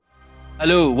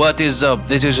Hello, what is up?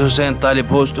 This is Hussein Talib,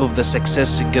 host of the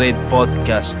Success Grade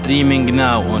podcast, streaming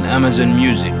now on Amazon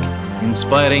Music.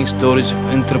 Inspiring stories of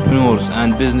entrepreneurs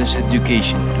and business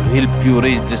education to help you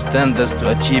raise the standards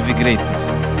to achieve greatness.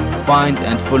 Find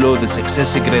and follow the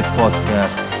Success Grade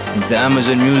podcast in the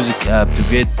Amazon Music app to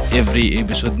get every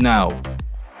episode now.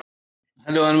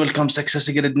 Hello and welcome Success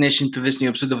Grade Nation to this new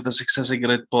episode of the Success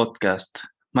Grade podcast.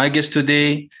 My guest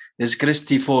today is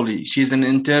Christy Foley. She's an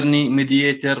attorney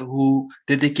mediator who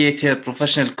dedicates her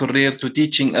professional career to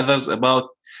teaching others about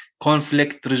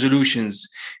conflict resolutions,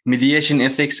 mediation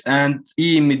ethics, and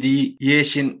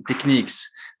e-mediation techniques.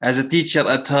 As a teacher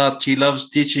at heart, she loves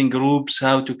teaching groups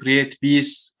how to create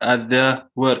peace at the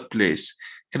workplace.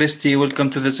 Christy, welcome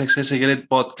to the Success Grade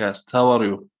podcast. How are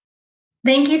you?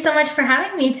 Thank you so much for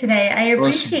having me today. I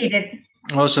appreciate it.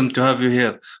 Awesome to have you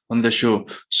here on the show.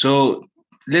 So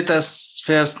let us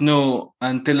first know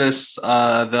and tell us,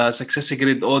 the Success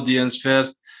Grid audience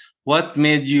first, what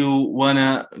made you want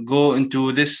to go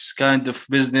into this kind of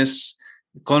business,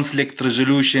 conflict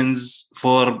resolutions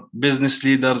for business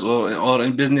leaders or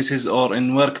in businesses or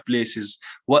in workplaces?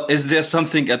 Is there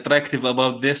something attractive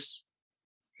about this?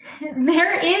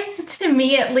 There is, to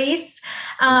me at least.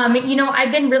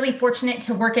 I've been really fortunate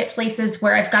to work at places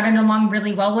where I've gotten along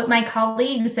really well with my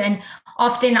colleagues, and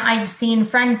often I've seen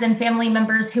friends and family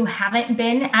members who haven't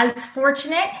been as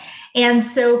fortunate. And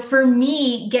so for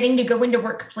me, getting to go into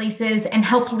workplaces and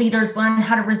help leaders learn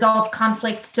how to resolve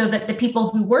conflict so that the people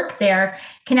who work there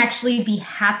can actually be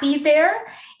happy there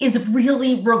is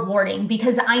really rewarding,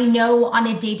 because I know on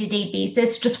a day-to-day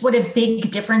basis just what a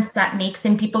big difference that makes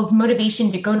in people's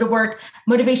motivation to go to work,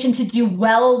 motivation to do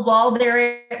well while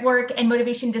they're at work, and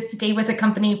motivation to stay with a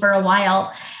company for a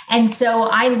while. And so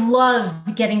I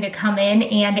love getting to come in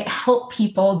and help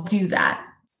people do that.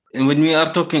 And when we are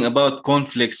talking about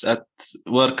conflicts at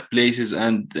workplaces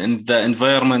and in the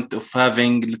environment of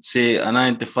having, let's say, a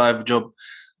 9-to-5 job,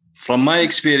 from my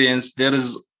experience, there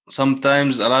is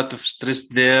sometimes a lot of stress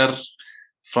there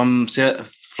from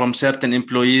certain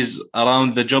employees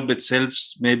around the job itself,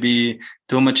 maybe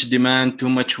too much demand, too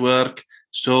much work.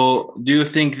 So do you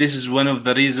think this is one of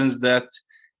the reasons that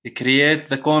create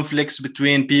the conflicts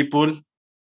between people?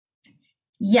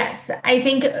 Yes, I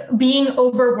think being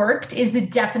overworked is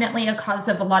definitely a cause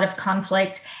of a lot of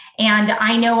conflict. And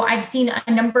I know I've seen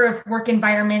a number of work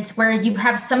environments where you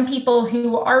have some people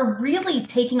who are really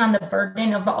taking on the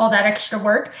burden of all that extra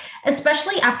work,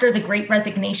 especially after the Great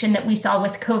Resignation that we saw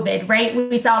with COVID, right?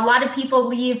 We saw a lot of people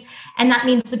leave, and that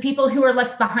means the people who are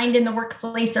left behind in the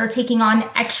workplace are taking on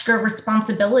extra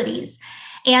responsibilities.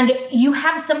 And you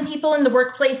have some people in the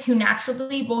workplace who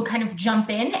naturally will kind of jump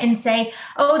in and say,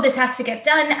 oh, this has to get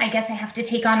done. I guess I have to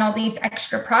take on all these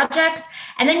extra projects.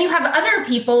 And then you have other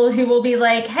people who will be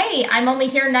like, hey, I'm only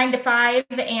here 9 to 5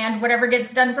 and whatever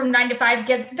gets done from 9 to 5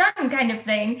 gets done, kind of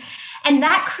thing. And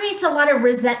that creates a lot of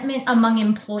resentment among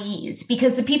employees,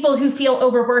 because the people who feel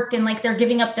overworked and like they're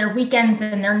giving up their weekends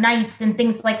and their nights and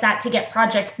things like that to get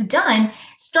projects done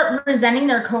start resenting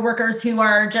their coworkers who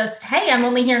are just, hey, I'm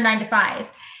only here 9 to 5.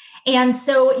 And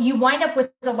so you wind up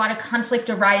with a lot of conflict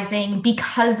arising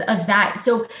because of that.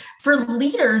 So for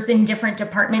leaders in different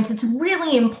departments, it's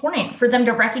really important for them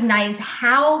to recognize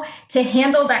how to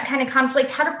handle that kind of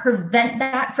conflict, how to prevent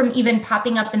that from even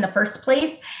popping up in the first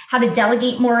place, how to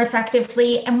delegate more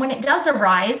effectively. And when it does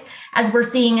arise, as we're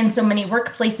seeing in so many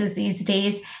workplaces these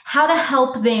days, how to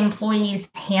help the employees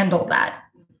handle that.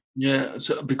 Yeah,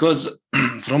 so because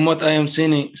from what I am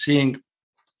seeing,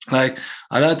 like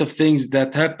a lot of things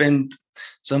that happened,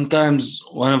 sometimes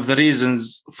one of the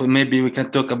reasons for, maybe we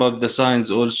can talk about the signs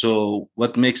also,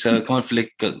 what makes a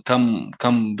conflict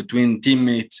come between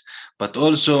teammates, but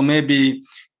also maybe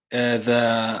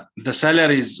the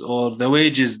salaries or the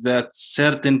wages that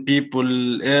certain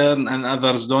people earn and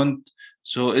others don't.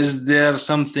 So is there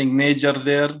something major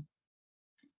there?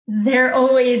 There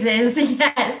always is.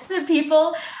 Yes.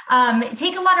 People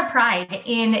take a lot of pride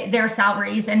in their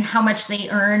salaries and how much they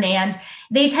earn, and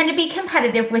they tend to be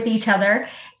competitive with each other.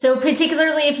 So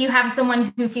particularly if you have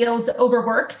someone who feels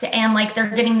overworked and like they're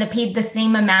getting paid the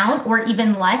same amount or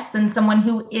even less than someone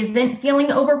who isn't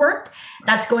feeling overworked,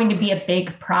 that's going to be a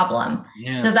big problem.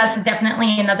 Yeah. So that's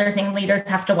definitely another thing leaders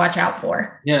have to watch out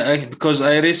for. Yeah, because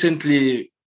I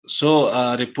recently saw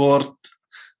a report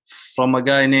from a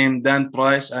guy named Dan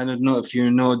Price. I don't know if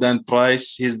you know Dan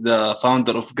Price. He's the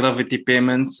founder of Gravity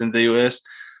Payments in the US.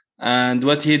 And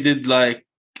what he did, like,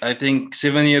 I think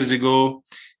 7 years ago,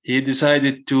 he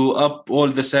decided to up all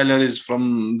the salaries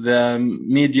from the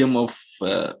medium of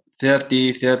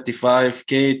 30,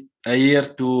 35K a year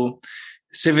to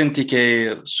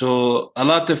 70K. So a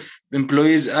lot of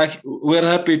employees were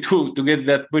happy to get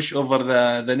that push over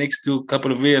the next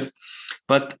couple of years.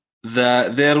 But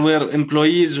there were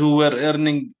employees who were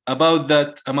earning about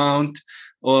that amount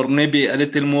or maybe a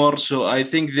little more. So I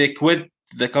think they quit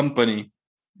the company.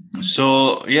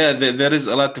 So yeah, there is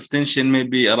a lot of tension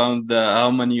maybe around how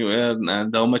many you earn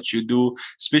and how much you do,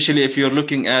 especially if you're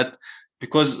looking at,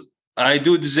 because I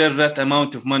do deserve that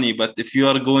amount of money, but if you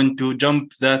are going to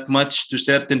jump that much to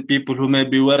certain people who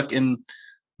maybe work in,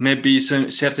 maybe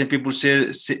certain people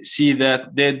see that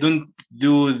they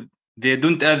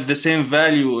don't add the same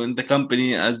value in the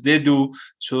company as they do,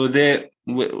 so they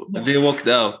walked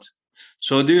out.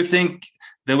 So do you think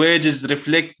the wages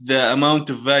reflect the amount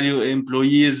of value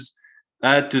employees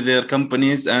add to their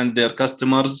companies and their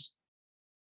customers?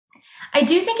 I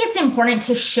do think it's important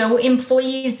to show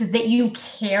employees that you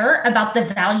care about the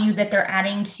value that they're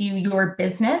adding to your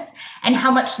business and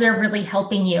how much they're really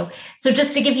helping you. So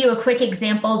just to give you a quick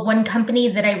example, one company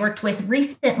that I worked with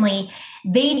recently,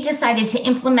 they decided to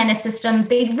implement a system.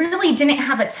 They really didn't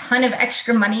have a ton of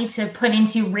extra money to put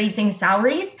into raising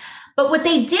salaries. But what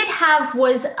they did have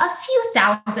was a few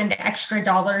thousand extra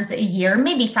dollars a year,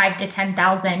 maybe 5,000 to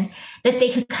 10,000 that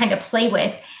they could kind of play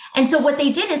with. And so what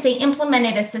they did is they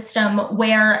implemented a system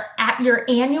where at your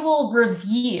annual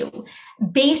review,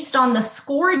 based on the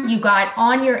score you got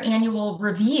on your annual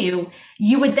review,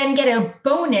 you would then get a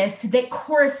bonus that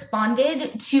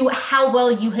corresponded to how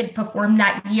well you had performed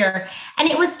that year. And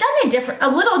it was done a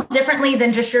little differently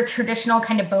than just your traditional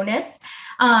kind of bonus.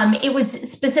 It was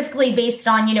specifically based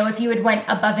on, if you had went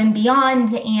above and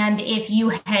beyond and if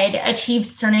you had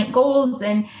achieved certain goals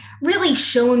and really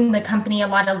shown the company a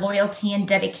lot of loyalty and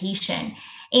dedication.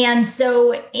 And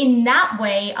so in that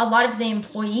way, a lot of the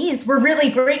employees were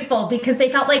really grateful because they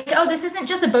felt like, oh, this isn't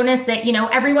just a bonus that,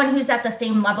 everyone who's at the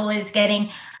same level is getting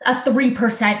a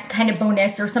 3% kind of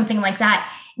bonus or something like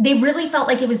that. They really felt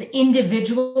like it was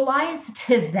individualized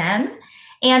to them.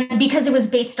 And because it was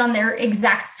based on their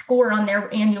exact score on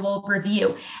their annual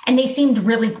review. And they seemed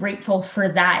really grateful for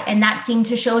that. And that seemed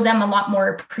to show them a lot more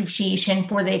appreciation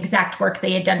for the exact work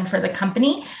they had done for the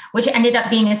company, which ended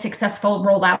up being a successful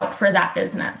rollout for that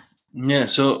business. Yeah.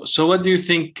 So what do you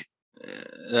think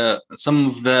some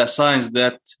of the signs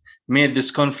that made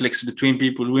this conflicts between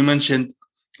people? We mentioned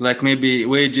like maybe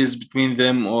wages between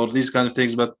them or these kind of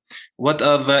things, but what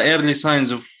are the early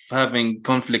signs of having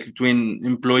conflict between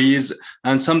employees,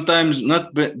 and sometimes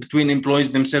not between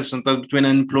employees themselves, sometimes between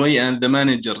an employee and the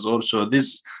managers also?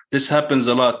 This happens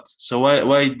a lot. So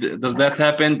why does that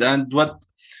happen, and what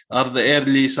are the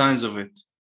early signs of it?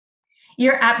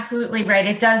 You're absolutely right.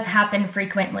 It does happen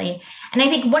frequently. And I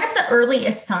think one of the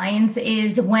earliest signs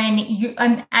is when you,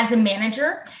 as a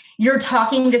manager, you're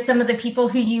talking to some of the people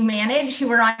who you manage who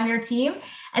are on your team,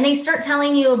 and they start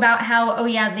telling you about how, oh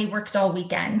yeah, they worked all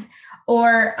weekend,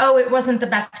 or, oh, it wasn't the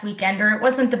best weekend, or it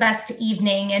wasn't the best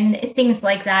evening, and things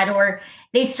like that. Or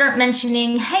they start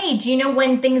mentioning, hey, do you know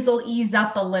when things will ease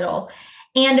up a little?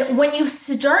 And when you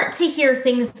start to hear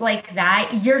things like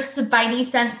that, your spidey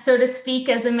sense, so to speak,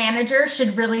 as a manager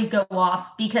should really go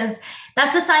off, because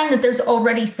that's a sign that there's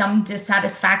already some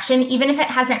dissatisfaction, even if it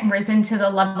hasn't risen to the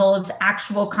level of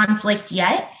actual conflict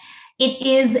yet. It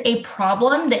is a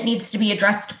problem that needs to be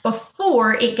addressed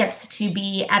before it gets to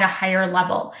be at a higher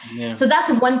level. Yeah. So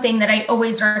that's one thing that I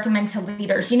always recommend to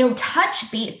leaders, touch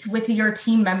base with your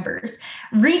team members,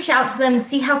 reach out to them,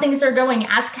 see how things are going,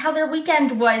 ask how their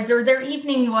weekend was or their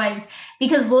evening was,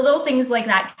 because little things like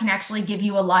that can actually give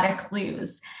you a lot of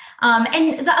clues.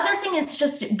 And the other thing is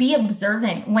just be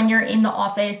observant when you're in the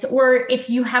office, or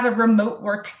if you have a remote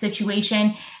work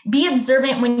situation, be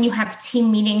observant when you have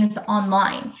team meetings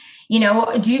online.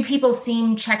 Do people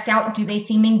seem checked out? Do they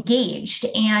seem engaged?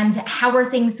 And how are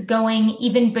things going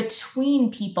even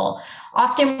between people?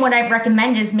 Often what I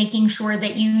recommend is making sure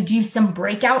that you do some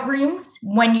breakout rooms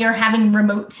when you're having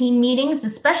remote team meetings,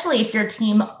 especially if your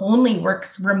team only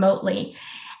works remotely.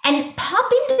 And pop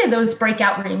into those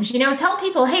breakout rooms, tell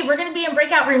people, hey, we're going to be in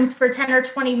breakout rooms for 10 or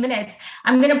 20 minutes.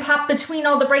 I'm going to pop between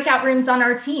all the breakout rooms on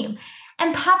our team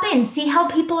and pop in, see how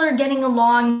people are getting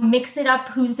along, mix it up,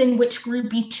 who's in which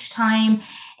group each time.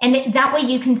 And that way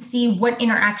you can see what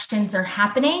interactions are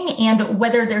happening and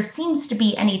whether there seems to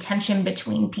be any tension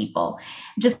between people.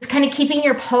 Just kind of keeping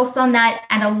your pulse on that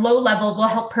at a low level will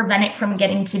help prevent it from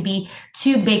getting to be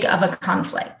too big of a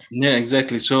conflict. Yeah,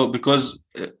 exactly. So because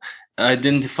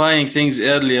identifying things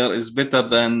earlier is better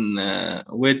than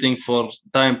waiting for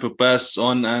time to pass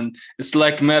on. And it's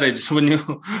like marriage. When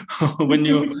you when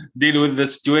you deal with the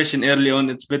situation early on,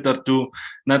 it's better to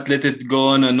not let it go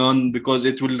on and on, because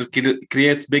it will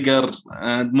create bigger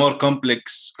and more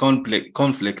complex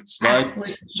conflicts, right?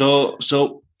 Absolutely.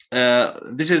 So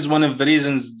this is one of the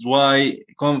reasons why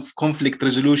conflict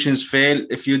resolutions fail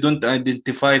if you don't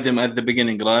identify them at the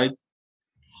beginning, right?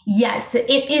 Yes,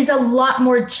 it is a lot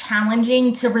more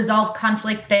challenging to resolve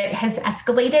conflict that has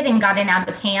escalated and gotten out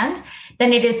of hand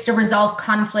than it is to resolve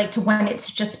conflict when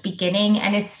it's just beginning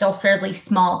and is still fairly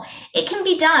small. It can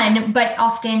be done, but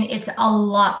often it's a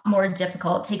lot more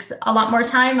difficult. It takes a lot more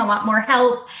time, a lot more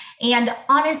help. And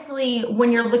honestly,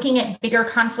 when you're looking at bigger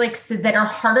conflicts that are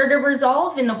harder to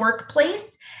resolve in the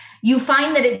workplace, you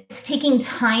find that it's taking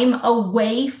time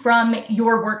away from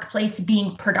your workplace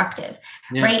being productive,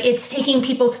 right? It's taking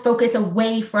people's focus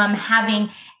away from having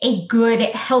a good,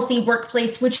 healthy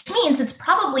workplace, which means it's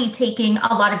probably taking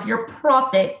a lot of your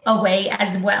profit away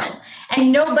as well.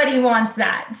 And nobody wants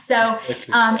that. So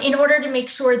in order to make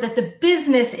sure that the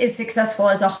business is successful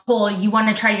as a whole, you want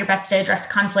to try your best to address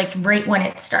conflict right when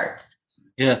it starts.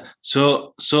 Yeah.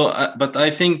 But I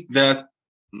think that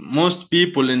most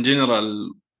people in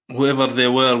general, whoever they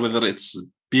were, whether it's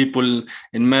people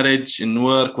in marriage, in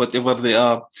work, whatever they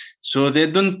are, so they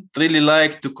don't really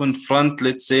like to confront,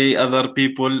 let's say, other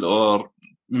people, or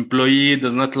employee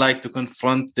does not like to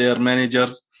confront their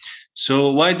managers.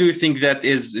 So why do you think that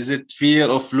is? Is it fear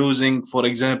of losing, for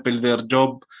example, their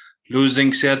job,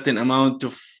 losing certain amount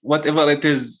of whatever it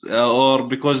is, or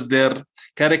because their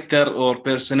character or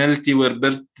personality were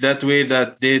built that way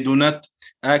that they do not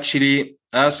actually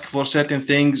ask for certain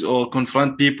things or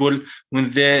confront people when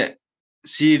they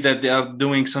see that they are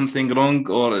doing something wrong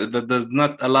or that does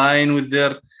not align with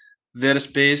their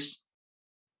space?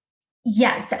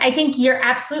 Yes, I think you're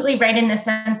absolutely right in the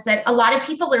sense that a lot of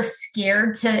people are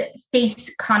scared to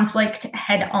face conflict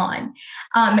head on.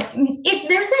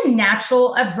 There's a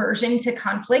natural aversion to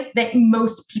conflict that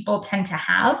most people tend to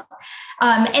have.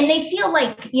 And they feel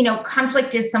like,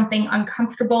 conflict is something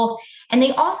uncomfortable. And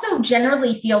they also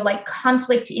generally feel like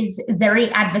conflict is very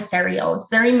adversarial. It's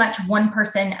very much one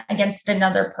person against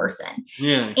another person.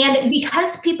 Yeah. And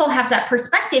because people have that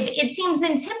perspective, it seems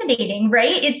intimidating,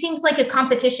 right? It seems like a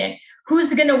competition.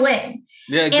 Who's going to win?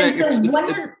 Yeah, exactly.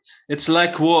 It's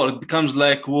like war. It becomes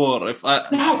like war.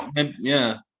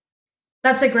 Yeah.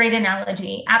 That's a great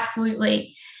analogy.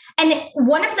 Absolutely. And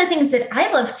one of the things that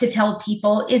I love to tell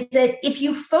people is that if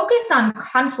you focus on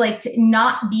conflict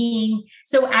not being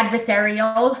so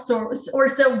adversarial or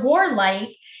so warlike,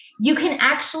 you can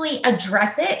actually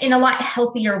address it in a lot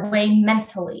healthier way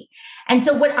mentally. And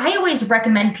so what I always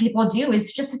recommend people do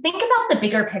is just think about the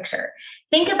bigger picture.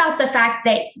 Think about the fact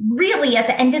that really at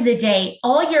the end of the day,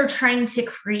 all you're trying to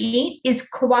create is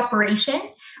cooperation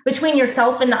between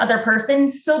yourself and the other person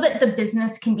so that the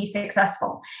business can be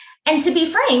successful. And to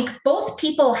be frank, both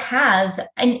people have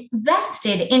an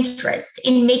vested interest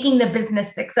in making the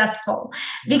business successful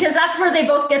because that's where they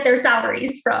both get their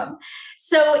salaries from.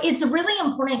 So it's really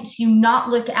important to not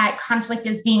look at conflict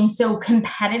as being so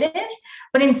competitive,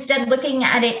 but instead looking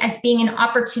at it as being an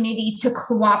opportunity to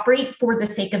cooperate for the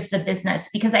sake of the business.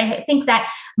 Because I think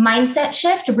that mindset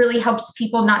shift really helps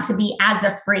people not to be as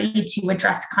afraid to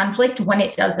address conflict when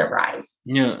it does arise.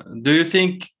 Yeah. Do you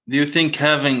think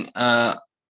having a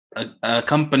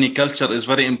company culture is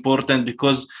very important?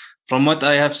 Because from what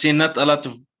I have seen, not a lot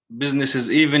of businesses,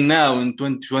 even now in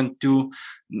 2022,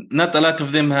 not a lot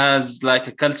of them has like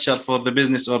a culture for the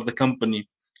business or the company.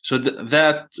 So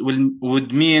that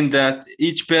would mean that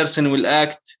each person will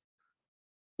act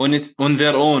on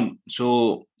their own.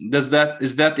 So is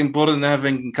that important,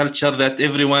 having culture that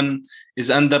everyone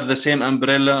is under the same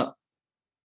umbrella?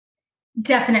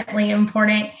 Definitely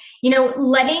important.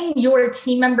 Letting your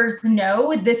team members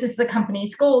know this is the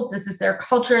company's goals, this is their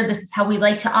culture, this is how we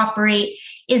like to operate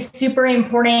is super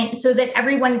important so that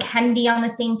everyone can be on the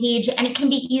same page. And it can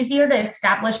be easier to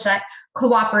establish that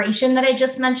cooperation that I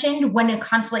just mentioned when a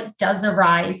conflict does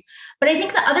arise. But I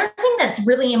think the other thing that's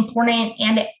really important,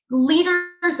 and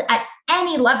leaders at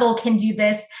any level can do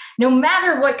this, no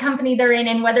matter what company they're in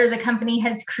and whether the company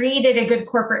has created a good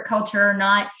corporate culture or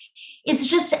not, is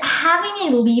just having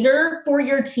a leader for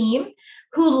your team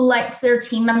who lets their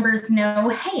team members know,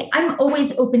 hey, I'm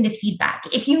always open to feedback.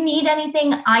 If you need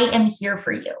anything, I am here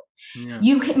for you. Yeah.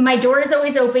 My door is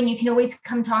always open. You can always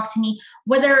come talk to me,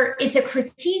 whether it's a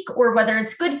critique or whether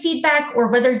it's good feedback or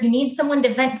whether you need someone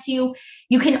to vent to,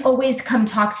 you can always come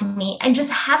talk to me. And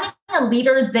just having a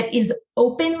leader that is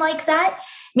open like that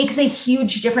makes a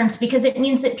huge difference, because it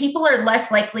means that people are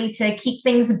less likely to keep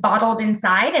things bottled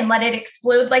inside and let it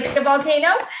explode like a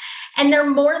volcano. And they're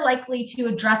more likely to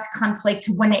address conflict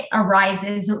when it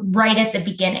arises right at the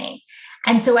beginning.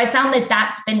 And so I found that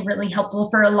that's been really helpful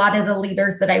for a lot of the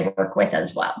leaders that I work with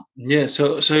as well. Yeah.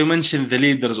 So you mentioned the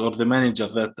leaders or the manager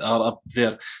that are up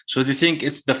there. So do you think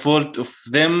it's the fault of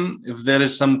them if there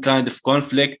is some kind of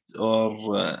conflict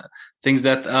or things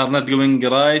that are not going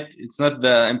right? It's not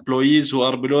the employees who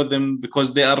are below them,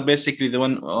 because they are basically the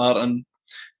one who are on.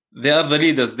 They are the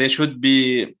leaders. They should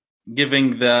be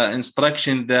giving the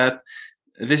instruction that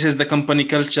this is the company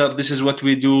culture. This is what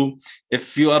we do.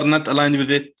 If you are not aligned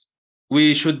with it,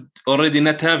 we should already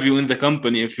not have you in the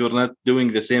company if you're not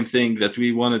doing the same thing that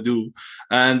we want to do.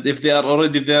 And if they are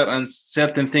already there and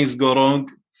certain things go wrong,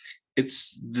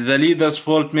 it's the leader's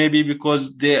fault, maybe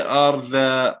because they have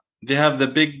the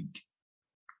big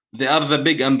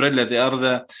umbrella. They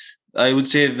are I would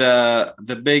say the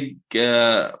big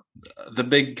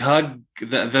hug.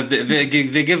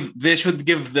 They should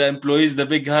give the employees the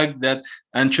big hug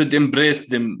and should embrace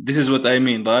them. This is what I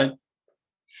mean, right?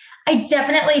 I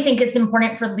definitely think it's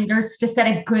important for leaders to set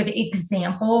a good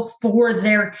example for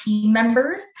their team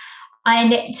members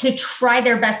and to try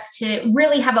their best to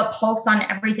really have a pulse on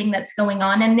everything that's going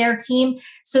on in their team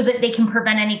so that they can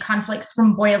prevent any conflicts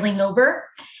from boiling over.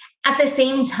 At the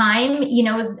same time,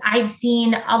 I've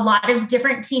seen a lot of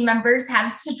different team members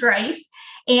have strife.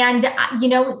 And,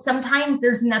 sometimes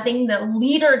there's nothing the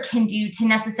leader can do to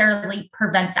necessarily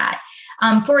prevent that.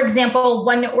 For example,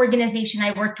 one organization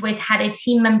I worked with had a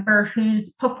team member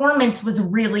whose performance was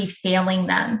really failing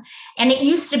them. And it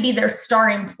used to be their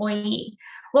star employee.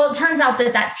 Well, it turns out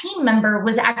that team member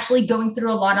was actually going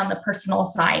through a lot on the personal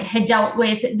side, had dealt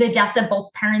with the death of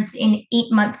both parents in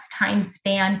 8 months' time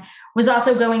span, was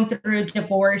also going through a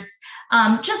divorce,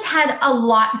 just had a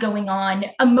lot going on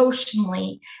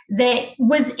emotionally that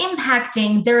was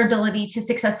impacting their ability to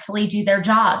successfully do their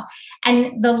job.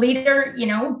 And the leader,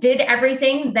 did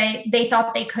everything that they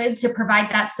thought they could to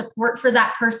provide that support for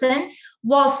that person,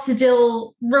 while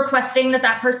still requesting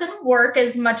that person work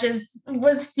as much as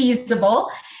was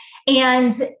feasible.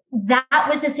 And that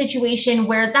was a situation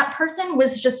where that person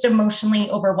was just emotionally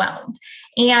overwhelmed.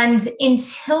 And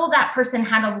until that person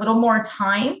had a little more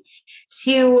time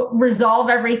to resolve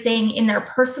everything in their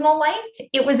personal life,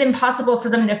 it was impossible for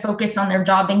them to focus on their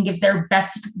job and give their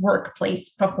best workplace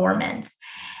performance.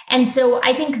 And so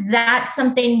I think that's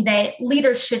something that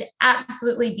leaders should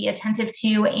absolutely be attentive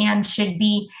to and should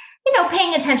be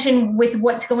paying attention with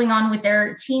what's going on with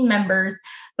their team members.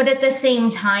 But at the same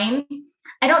time,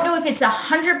 I don't know if it's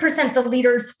 100% the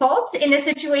leader's fault in a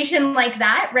situation like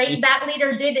that, right? That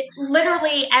leader did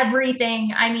literally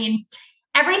everything. I mean,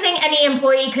 everything any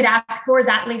employee could ask for,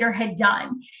 that leader had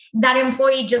done. That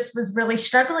employee just was really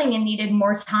struggling and needed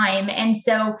more time. And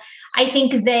so I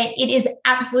think that it is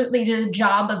absolutely the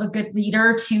job of a good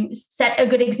leader to set a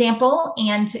good example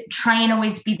and try and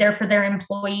always be there for their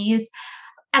employees.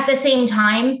 At the same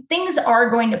time, things are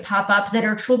going to pop up that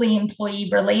are truly employee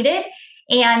related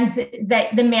and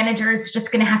that the manager is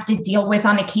just going to have to deal with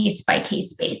on a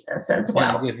case-by-case basis as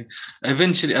well. Yeah,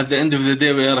 eventually, at the end of the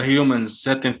day, we are humans.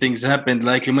 Certain things happen.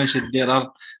 Like you mentioned, there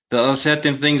are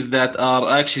certain things that are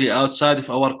actually outside of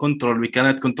our control. We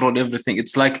cannot control everything.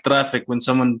 It's like traffic. When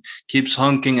someone keeps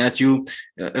honking at you,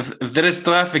 if there is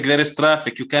traffic, there is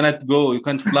traffic. You cannot go. You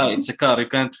can't fly. It's a car. You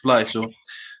can't fly.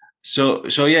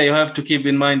 So yeah, you have to keep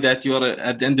in mind that you are,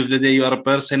 at the end of the day, you are a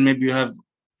person. Maybe you have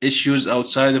issues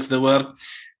outside of the work,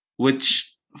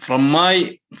 which from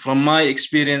my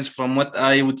experience, from what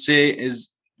I would say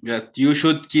is that you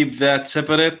should keep that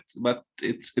separate. But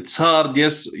it's hard.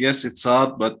 Yes, it's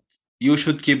hard, but you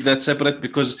should keep that separate,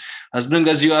 because as long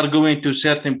as you are going to a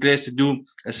certain place to do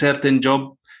a certain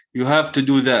job, you have to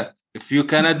do that. If you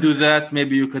cannot do that,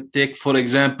 maybe you could take, for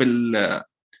example,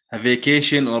 a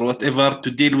vacation or whatever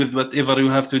to deal with whatever you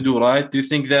have to do, right? Do you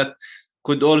think that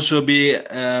could also be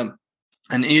a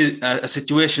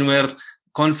situation where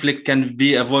conflict can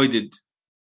be avoided?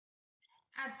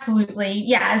 Absolutely.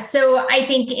 Yeah. So I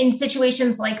think in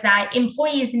situations like that,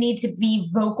 employees need to be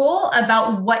vocal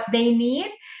about what they need,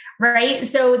 right?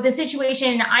 So the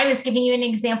situation I was giving you an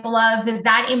example of,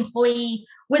 that employee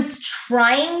was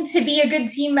trying to be a good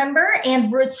team member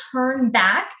and return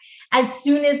back as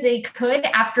soon as they could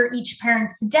after each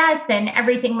parent's death and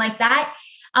everything like that.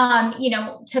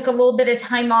 Took a little bit of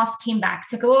time off, came back,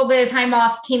 took a little bit of time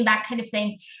off, came back kind of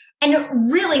thing.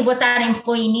 And really what that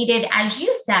employee needed, as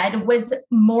you said, was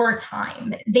more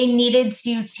time. They needed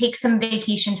to take some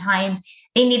vacation time.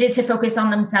 They needed to focus on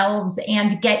themselves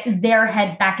and get their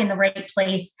head back in the right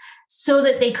place so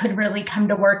that they could really come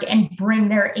to work and bring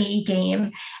their A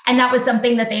game. And that was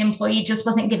something that the employee just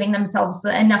wasn't giving themselves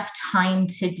enough time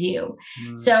to do.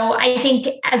 So I think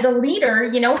as a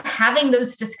leader, having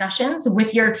those discussions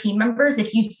with your team members,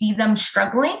 if you see them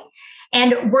struggling,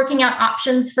 and working out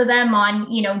options for them on,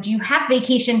 do you have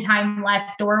vacation time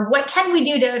left, or what can we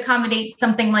do to accommodate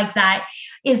something like that,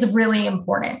 is really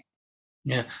important.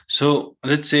 Yeah. So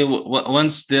let's say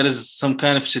once there is some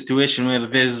kind of situation where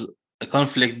there's a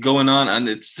conflict going on and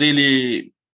it's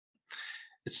really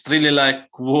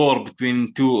like war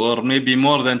between two or maybe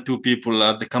more than two people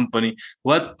at the company,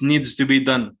 what needs to be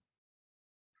done?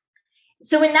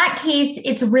 So in that case,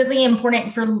 it's really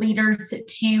important for leaders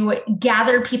to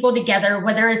gather people together,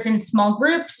 whether it's in small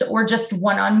groups or just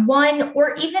one-on-one,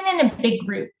 or even in a big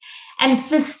group, and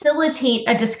facilitate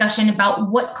a discussion about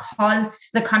what caused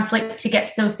the conflict to get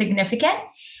so significant,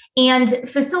 and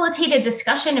facilitate a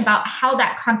discussion about how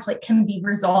that conflict can be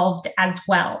resolved as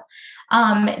well.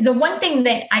 The one thing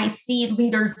that I see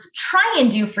leaders try and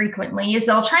do frequently is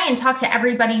they'll try and talk to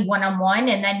everybody one-on-one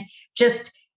and then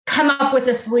just come up with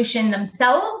a solution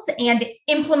themselves and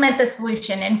implement the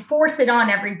solution and force it on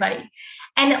everybody.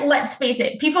 And let's face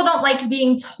it, people don't like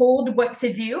being told what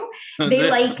to do. No, they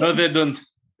don't.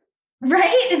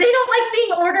 Right? They don't like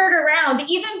being ordered around,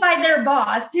 even by their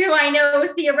boss, who I know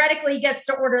theoretically gets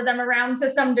to order them around to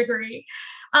some degree.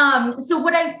 So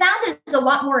what I've found is a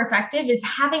lot more effective is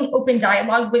having open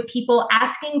dialogue with people,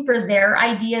 asking for their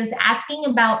ideas, asking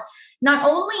about not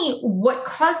only what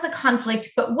caused the conflict,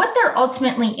 but what they're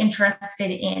ultimately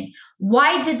interested in.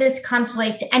 Why did this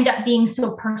conflict end up being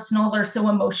so personal or so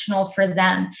emotional for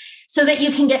them? So that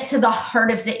you can get to the heart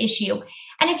of the issue.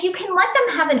 And if you can let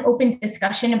them have an open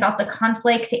discussion about the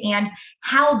conflict and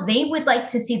how they would like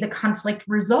to see the conflict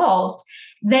resolved,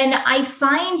 then I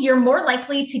find you're more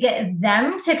likely to get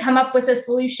them to come up with a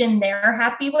solution they're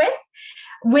happy with,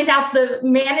 without the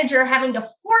manager having to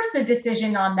force a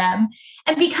decision on them.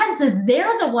 And because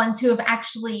they're the ones who have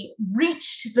actually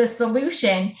reached the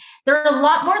solution, they're a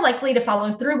lot more likely to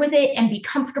follow through with it and be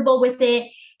comfortable with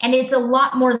it. And it's a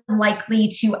lot more likely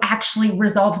to actually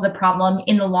resolve the problem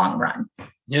in the long run.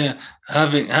 Yeah,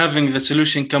 having the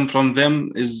solution come from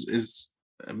them is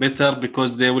better,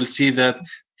 because they will see that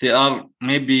they are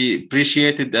maybe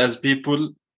appreciated as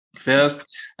people first,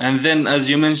 and then, as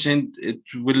you mentioned,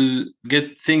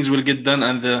 things will get done,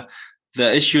 and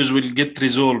the issues will get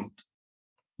resolved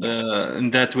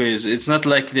in that way. It's not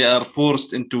like they are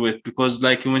forced into it, because,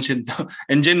 like you mentioned,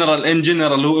 in general,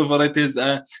 whoever it is,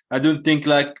 I don't think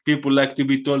like people like to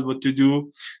be told what to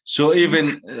do. So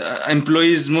even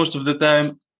employees most of the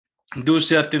time do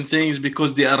certain things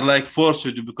because they are like forced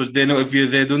to do, because they know if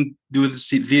they don't do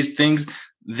these things,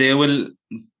 they will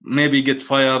maybe get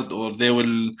fired, or they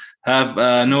will have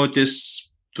a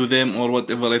notice to them, or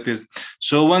whatever it is.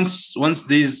 So once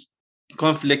this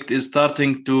conflict is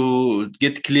starting to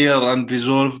get clear and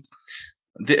resolved,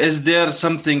 is there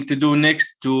something to do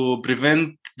next to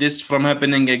prevent this from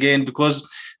happening again? Because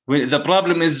the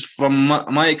problem is, from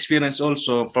my experience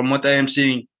also, from what I am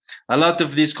seeing, a lot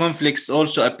of these conflicts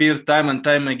also appear time and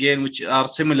time again, which are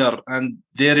similar, and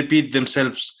they repeat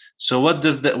themselves. So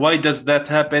why does that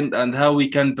happen, and how we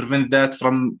can prevent that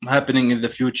from happening in the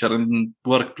future in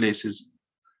workplaces?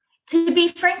 To be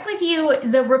frank with you,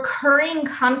 the recurring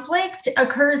conflict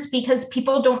occurs because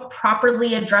people don't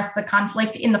properly address the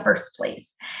conflict in the first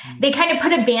place. They kind of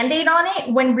put a Band-Aid on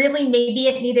it when really maybe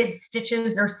it needed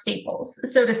stitches or staples,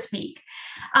 so to speak.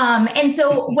 And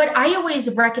so what I always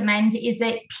recommend is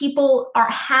that people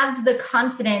have the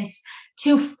confidence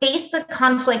to face the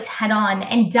conflict head on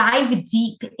and dive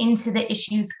deep into the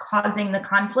issues causing the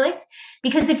conflict.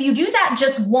 Because if you do that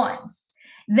just once,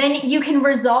 then you can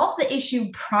resolve the issue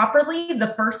properly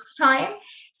the first time,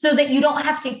 so that you don't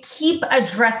have to keep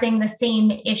addressing the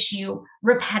same issue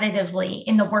repetitively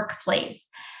in the workplace.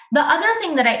 The other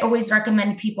thing that I always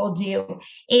recommend people do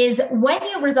is, when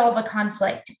you resolve a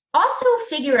conflict, also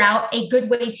figure out a good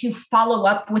way to follow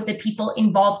up with the people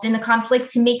involved in the conflict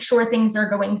to make sure things are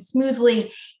going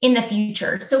smoothly in the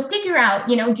future. So figure out,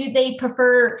 do they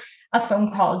prefer a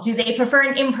phone call? Do they prefer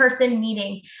an in-person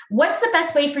meeting? What's the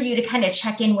best way for you to kind of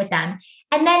check in with them?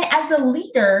 And then as a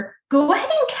leader, go ahead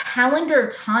and calendar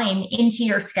time into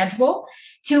your schedule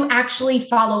to actually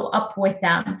follow up with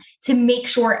them to make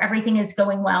sure everything is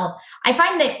going well. I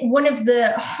find that one of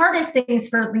the hardest things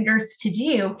for leaders to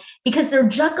do, because they're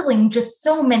juggling just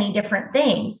so many different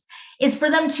things, is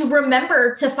for them to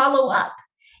remember to follow up.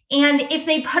 And if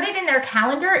they put it in their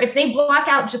calendar, if they block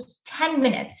out just 10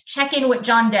 minutes, check in with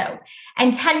John Doe,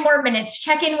 and 10 more minutes,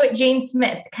 check in with Jane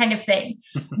Smith kind of thing,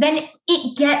 then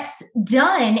it gets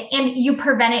done and you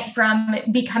prevent it from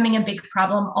becoming a big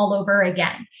problem all over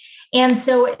again. And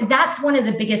so that's one of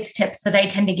the biggest tips that I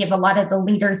tend to give a lot of the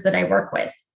leaders that I work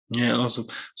with. Yeah, awesome.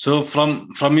 So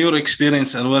from your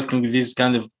experience and working with these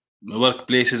kind of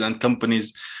workplaces and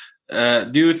companies, do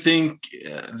you think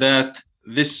that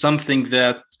this is something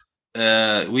that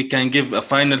we can give a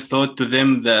final thought to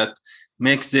them that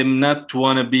makes them not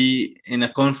want to be in a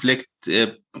conflict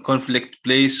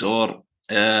place, or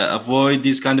avoid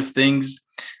these kind of things,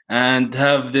 and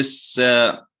have this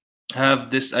I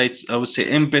would say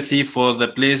empathy for the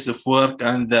place of work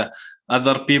and the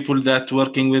other people that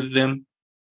working with them?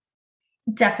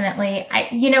 Definitely.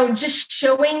 Just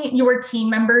showing your team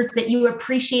members that you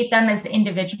appreciate them as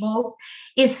individuals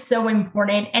is so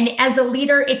important. And as a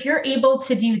leader, if you're able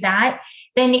to do that,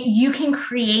 then you can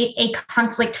create a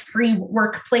conflict-free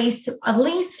workplace, at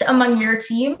least among your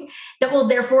team, that will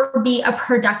therefore be a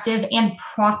productive and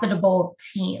profitable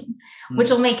team, which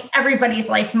will make everybody's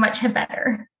life much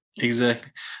better. Exactly.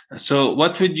 So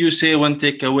what would you say one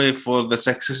takeaway for the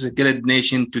Success Grid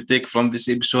Nation to take from this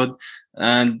episode,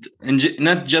 and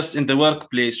not just in the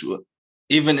workplace,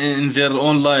 even in their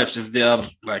own lives, if they are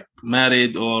like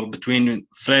married or between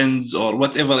friends or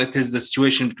whatever it is, the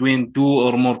situation between two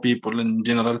or more people in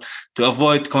general, to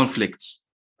avoid conflicts?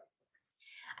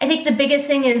 I think the biggest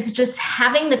thing is just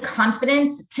having the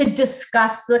confidence to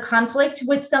discuss the conflict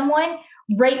with someone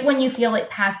right when you feel it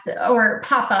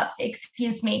pop up,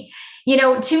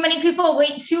 too many people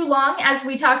wait too long, as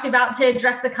we talked about, to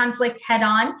address the conflict head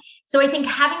on. So I think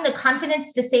having the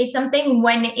confidence to say something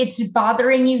when it's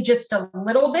bothering you just a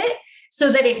little bit,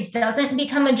 so that it doesn't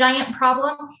become a giant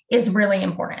problem, is really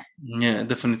important. Yeah,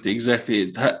 definitely.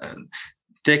 Exactly.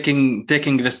 Taking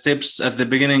the steps at the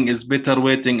beginning is better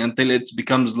waiting until it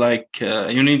becomes like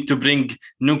you need to bring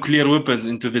nuclear weapons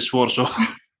into this war. So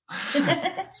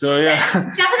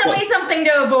yeah, definitely something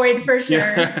to avoid for sure.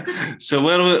 Yeah. So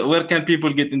where can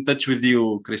people get in touch with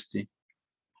you, Christy?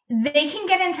 They can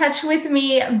get in touch with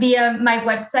me via my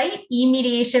website,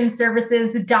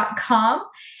 emediationservices.com.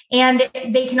 And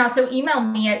they can also email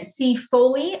me at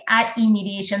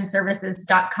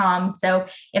cfoley@emediationservices.com. So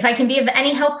if I can be of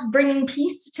any help bringing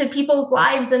peace to people's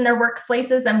lives and their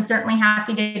workplaces, I'm certainly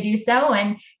happy to do so.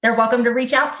 And they're welcome to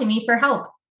reach out to me for help.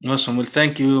 Awesome. Well,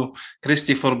 thank you,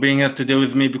 Christy, for being here today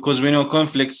with me, because we know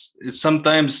conflicts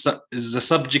sometimes is a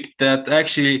subject that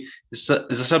actually is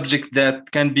a subject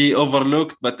that can be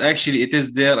overlooked, but actually it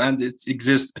is there and it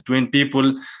exists between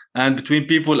people and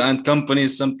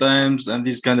companies sometimes, and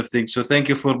these kind of things. So thank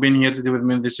you for being here today with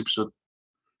me in this episode.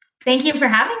 Thank you for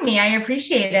having me. I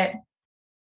appreciate it.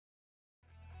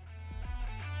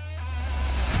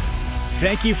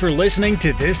 Thank you for listening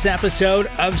to this episode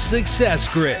of Success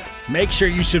Grid. Make sure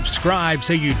you subscribe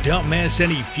so you don't miss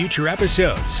any future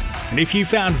episodes. And if you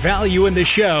found value in the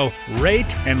show,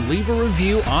 rate and leave a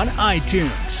review on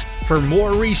iTunes. For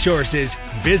more resources,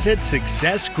 visit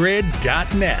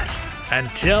successgrid.net.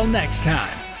 Until next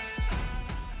time.